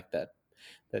feeling like that.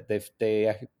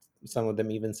 That some of them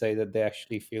even say that they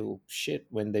actually feel shit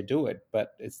when they do it,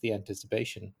 but it's the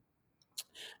anticipation.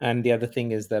 And the other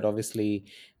thing is that obviously,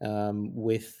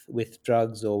 with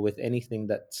drugs or with anything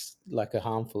that's like a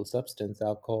harmful substance,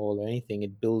 alcohol or anything,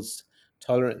 it builds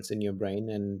tolerance in your brain,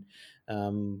 and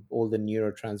all the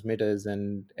neurotransmitters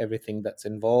and everything that's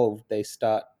involved, they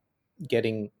start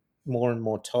getting more and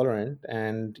more tolerant,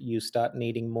 and you start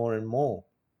needing more and more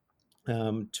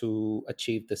to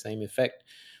achieve the same effect,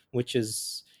 which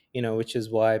is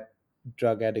why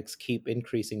drug addicts keep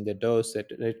increasing the dose.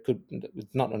 It could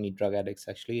It's not only drug addicts,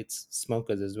 actually, it's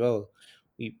smokers as well.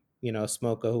 A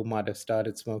smoker who might have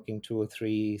started smoking 2 or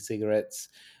 3 cigarettes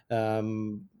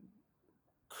um,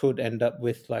 could end up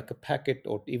with like a packet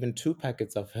or even 2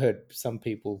 packets. I've heard some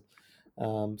people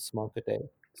smoke a day.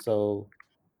 So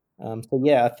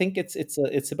yeah, I think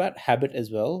it's about habit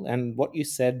as well, and what you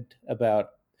said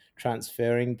about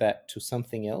transferring that to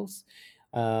something else.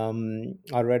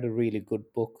 I read a really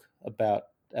good book about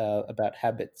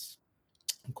habits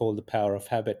called The Power of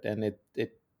Habit, and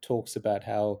it talks about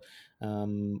how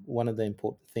one of the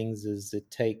important things is it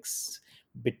takes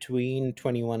between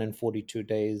 21 and 42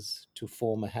 days to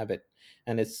form a habit,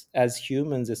 and it's as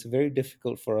humans, it's very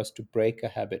difficult for us to break a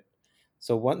habit.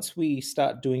 So once we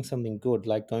start doing something good,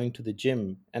 like going to the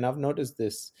gym, and I've noticed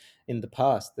this in the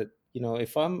past, that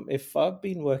if I've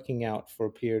been working out for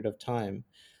a period of time,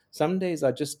 some days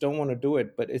I just don't want to do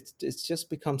it, but it's just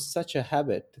become such a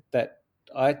habit that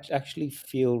I actually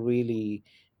feel really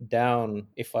down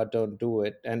if I don't do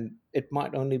it. And it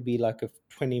might only be like a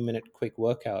 20-minute quick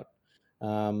workout.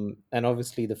 And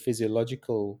obviously, the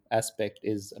physiological aspect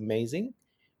is amazing,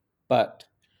 but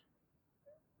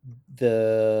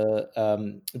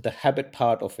the habit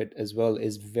part of it as well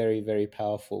is very, very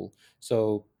powerful.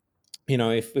 So,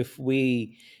 if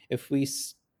we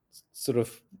sort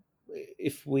of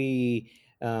if we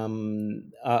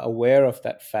are aware of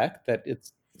that fact, that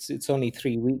it's only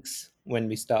 3 weeks when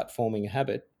we start forming a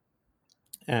habit,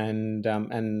 and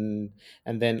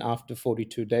then after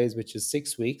 42 days, which is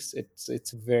 6 weeks,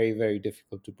 it's very, very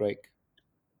difficult to break.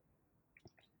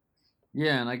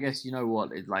 Yeah, and I guess you know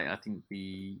what? It's like I think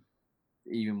the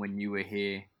even when you were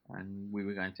here and we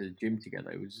were going to the gym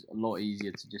together, it was a lot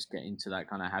easier to just get into that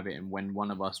kind of habit. And when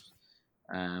one of us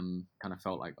kind of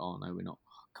felt like, oh no, we're not,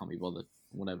 can't be bothered,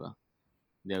 whatever,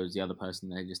 there was the other person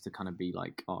there just to kind of be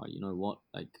like, oh, you know what,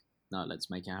 like, no, let's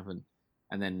make it happen.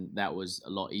 And then that was a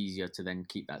lot easier to then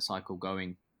keep that cycle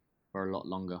going for a lot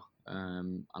longer.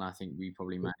 And I think we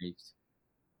probably managed.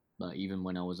 But even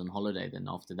when I was on holiday, then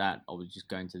after that, I was just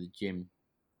going to the gym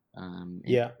in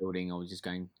Yeah. the building. I was just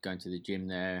going to the gym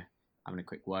there, having a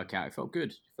quick workout. It felt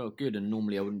good. It felt good. And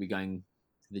normally I wouldn't be going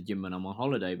to the gym when I'm on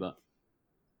holiday, but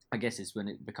I guess it's when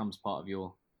it becomes part of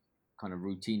your kind of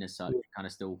routine as such. You kind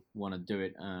of still want to do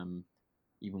it,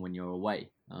 even when you're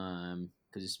away,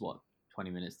 because it's what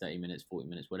 20 minutes, 30 minutes, 40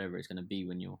 minutes, whatever it's going to be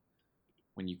when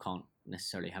you can't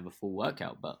necessarily have a full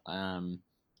workout, but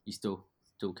you still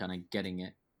kind of getting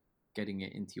it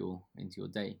into your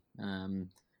day.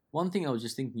 One thing I was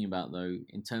just thinking about though,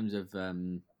 in terms of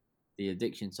the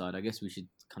addiction side, I guess we should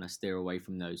kind of steer away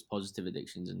from those positive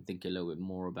addictions and think a little bit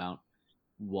more about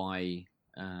why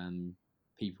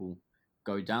people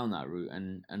go down that route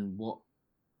and what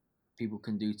people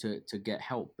can do to get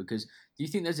help. Because do you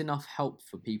think there's enough help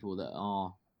for people that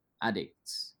are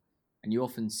addicts? And you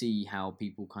often see how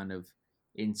people kind of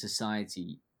in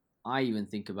society, I even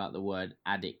think about the word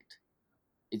addict,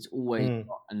 it's always Mm.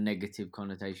 got a negative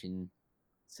connotation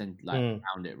like Mm,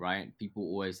 around it, right? People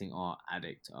always think, "Oh,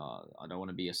 addict. I don't want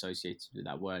to be associated with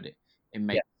that word." It yeah,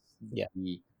 makes yeah.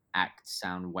 the act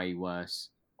sound way worse,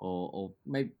 or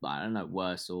maybe I don't know,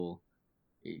 worse, or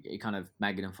it kind of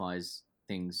magnifies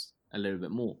things a little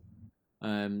bit more.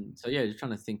 So yeah, just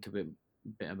trying to think a bit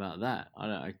about that. I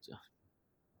don't.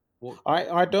 What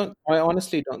I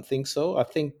honestly don't think so. I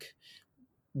think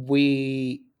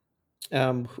we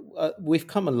we've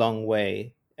come a long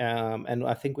way, and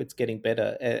I think it's getting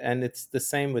better. And it's the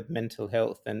same with mental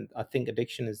health, and I think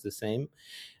addiction is the same.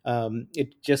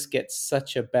 It just gets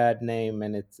such a bad name,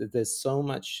 and there's so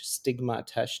much stigma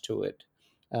attached to it.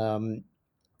 Um,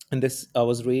 and this, I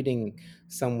was reading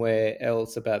somewhere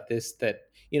else about this, that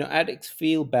addicts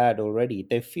feel bad already.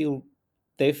 They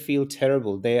feel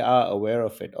terrible. They are aware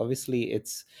of it. Obviously,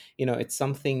 it's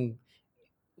something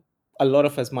a lot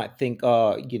of us might think,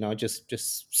 oh, just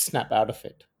snap out of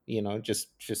it,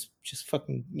 just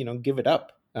fucking, give it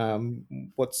up.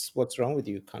 What's wrong with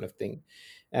you, kind of thing.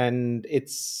 And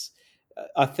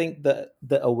I think the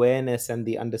awareness and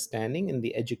the understanding and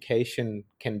the education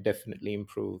can definitely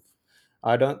improve.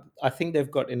 I think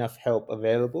they've got enough help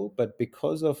available, but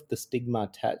because of the stigma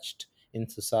attached in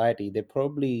society, they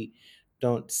probably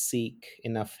don't seek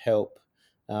enough help,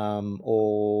 um,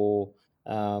 or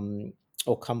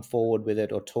come forward with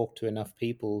it or talk to enough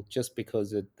people, just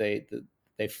because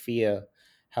they fear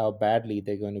how badly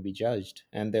they're going to be judged,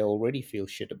 and they already feel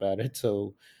shit about it.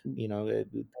 So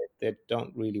they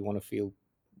don't really want to feel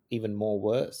even more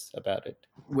worse about it.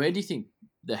 Where do you think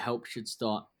the help should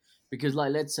start? Because,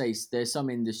 like, let's say there's some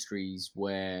industries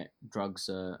where drugs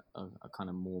are kind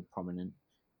of more prominent.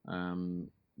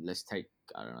 Let's take,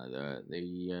 I don't know,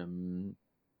 the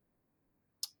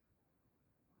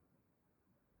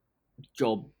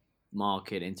job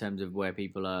market in terms of where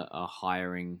people are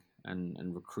hiring,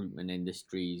 and recruitment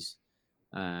industries.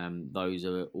 Those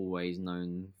are always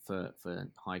known for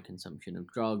high consumption of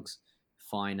drugs,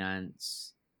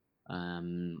 finance,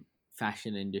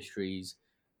 fashion industries.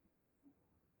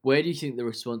 Where do you think the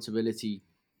responsibility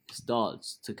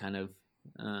starts to kind of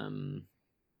um,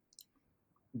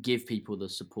 give people the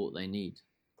support they need?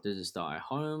 Does it start at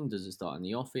home? Does it start in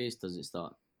the office? Does it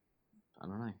start? I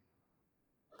don't know.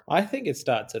 I think it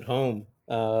starts at home.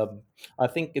 I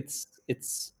think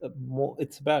it's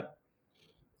about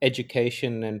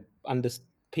education and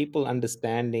people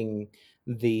understanding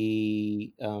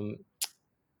the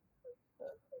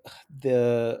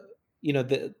the you know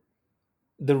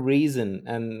the reason,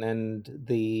 and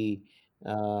the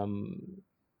um,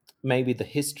 maybe the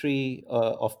history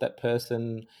of that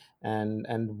person,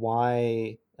 and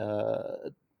why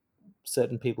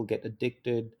certain people get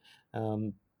addicted,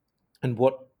 um, and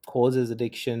what causes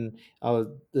addiction.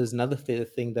 There's another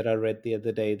thing that I read the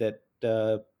other day,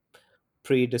 that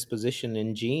predisposition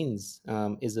in genes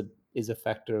is a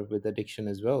factor with addiction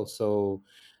as well.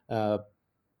 Uh,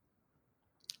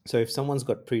 so if someone's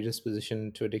got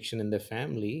predisposition to addiction in their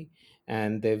family,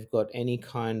 and they've got any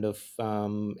kind of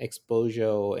exposure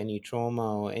or any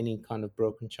trauma or any kind of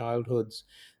broken childhoods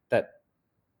that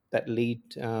lead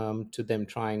to them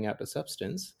trying out a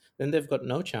substance, then they've got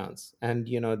no chance. And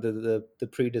the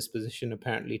predisposition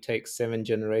apparently takes 7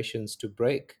 generations to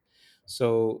break.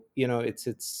 So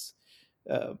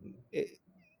um, it,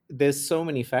 there's so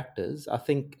many factors. I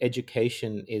think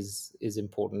education is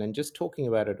important, and just talking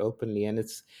about it openly. And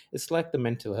it's like the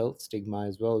mental health stigma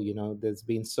as well. There's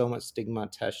been so much stigma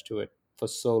attached to it for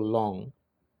so long,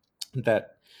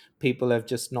 that people have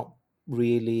just not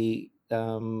really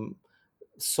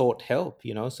sought help.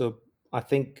 So I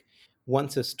think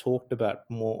once it's talked about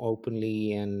more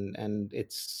openly, and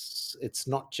it's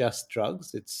not just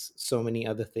drugs, it's so many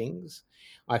other things.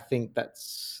 I think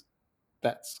that's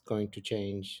going to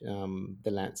change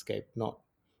the landscape. Not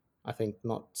I think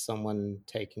not someone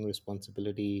taking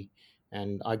responsibility.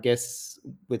 And I guess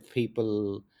with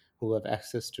people who have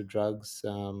access to drugs,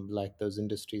 like those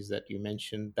industries that you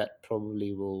mentioned, that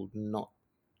probably will not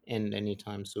end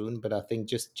anytime soon. But I think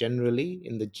just generally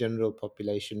in the general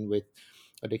population with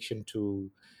addiction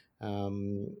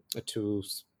um, to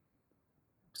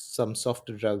some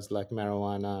softer drugs like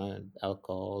marijuana and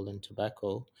alcohol and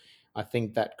tobacco, I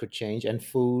think that could change. And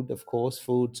food, of course,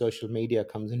 social media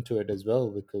comes into it as well,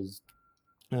 because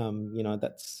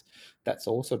that's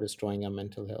also destroying our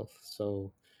mental health.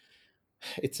 So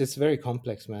it's very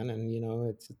complex, man. And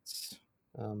it's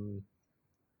um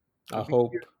I'd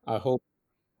be I hope.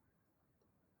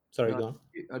 Sorry, no, go on.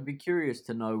 I'd be curious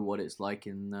to know what it's like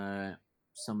in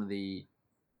some of the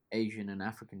Asian and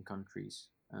African countries.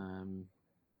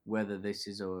 Whether this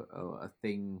is a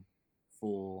thing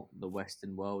for the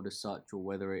Western world as such, or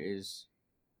whether it is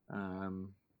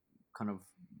um, kind of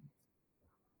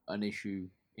an issue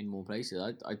in more places.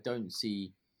 I don't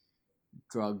see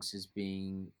drugs as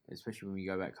being, especially when we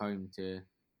go back home to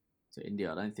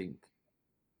India. I don't think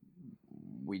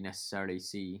we necessarily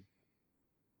see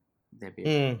there be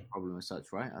a Mm. problem as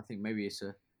such, right? I think maybe it's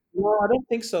a No, I don't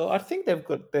think so. I think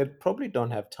they probably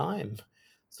don't have time.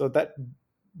 So that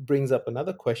brings up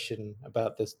another question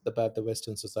about about the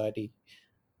Western society.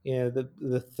 You know,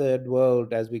 the third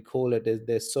world, as we call it, is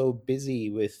they're so busy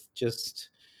with just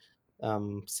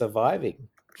surviving.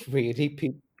 Really,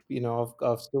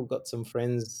 I've still got some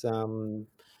friends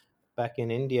back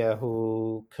in India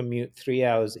who commute 3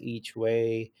 hours each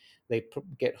way. They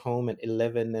get home at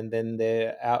 11, and then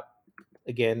they're out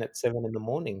again at 7 in the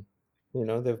morning.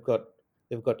 They've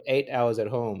got 8 hours at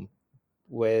home,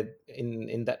 where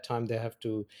in that time they have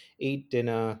to eat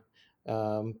dinner,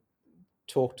 um,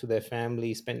 talk to their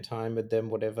family, spend time with them,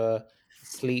 whatever,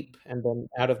 sleep, and then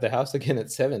out of the house again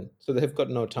at 7. So they've got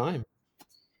no time.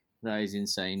 that is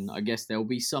insane. I guess there'll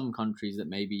be some countries that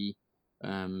may be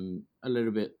a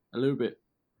little bit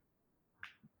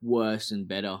worse and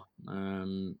better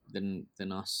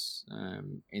than us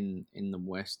in the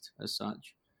West as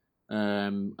such.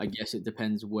 I guess it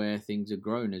depends where things are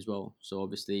grown as well. So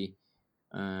obviously,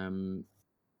 um,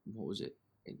 what was it?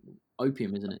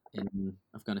 Opium, isn't it, in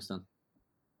Afghanistan?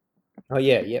 Oh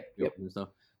yeah, yep, The yep. opium and stuff.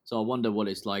 So I wonder what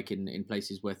it's like in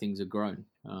places where things are grown.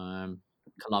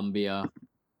 Colombia,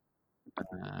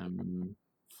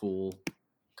 for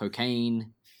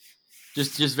cocaine,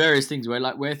 just various things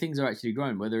where things are actually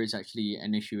grown, whether it's actually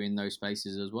an issue in those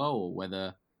places as well, or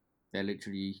whether they're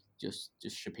literally just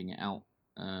shipping it out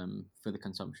for the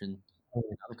consumption in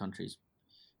other countries.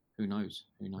 Who knows?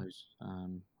 Who knows?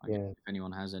 I guess Yeah, if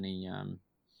anyone has any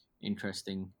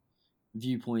interesting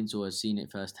viewpoints or has seen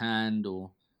it firsthand,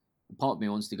 or part of me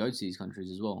wants to go to these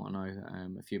countries as well. I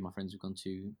know a few of my friends have gone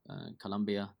to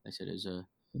Colombia. They said it was a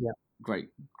yeah. great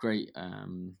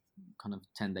kind of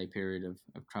 10-day period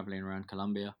of traveling around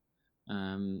Colombia,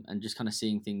 and just kind of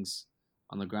seeing things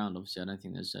on the ground. Obviously, I don't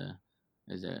think there's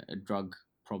a drug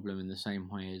problem in the same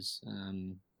way as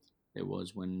there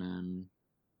was when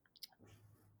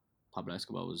Pablo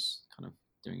Escobar was kind of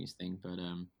doing his thing. But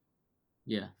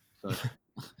yeah, so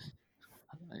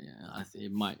yeah,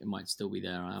 it might still be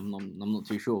there. I'm not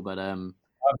too sure, but I've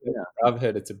heard, yeah, I've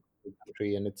heard it's a big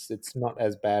country, and it's not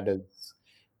as bad as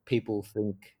people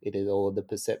think it is, or the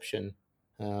perception.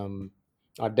 Um,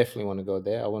 I definitely want to go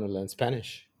there. I want to learn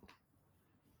Spanish.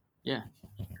 yeah,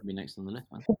 could be next on the list,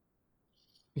 man.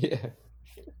 Yeah.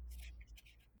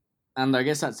 And I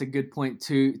guess that's a good point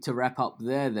to wrap up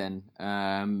there. Then,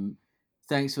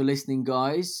 thanks for listening,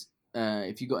 guys.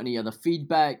 If you got any other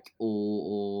feedback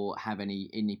or have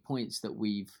any points that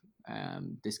we've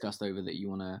discussed over that you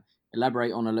want to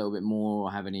elaborate on a little bit more,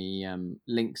 or have any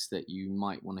links that you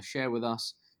might want to share with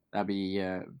us, that'd be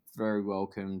very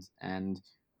welcomed. And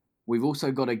we've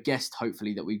also got a guest,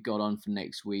 hopefully, that we've got on for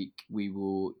next week. We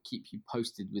will keep you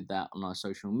posted with that on our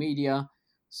social media.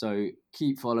 So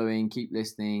keep following, keep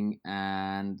listening,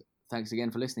 and thanks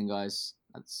again for listening, guys.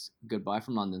 That's goodbye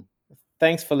from London.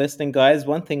 Thanks for listening, guys.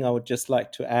 One thing I would just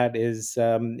like to add is,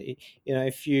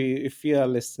 if you are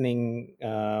listening,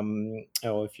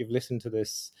 or if you've listened to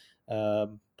this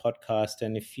podcast,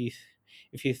 and if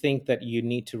you think that you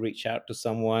need to reach out to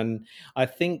someone, I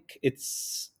think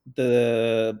it's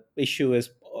the issue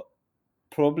is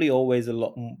probably always a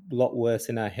lot worse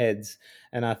in our heads,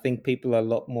 and I think people are a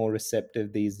lot more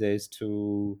receptive these days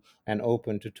to and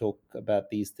open to talk about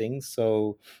these things.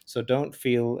 So don't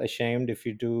feel ashamed if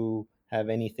you do have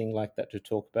anything like that to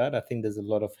talk about. I think there's a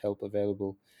lot of help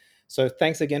available. So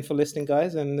thanks again for listening,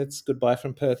 guys, and it's goodbye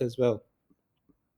from Perth as well.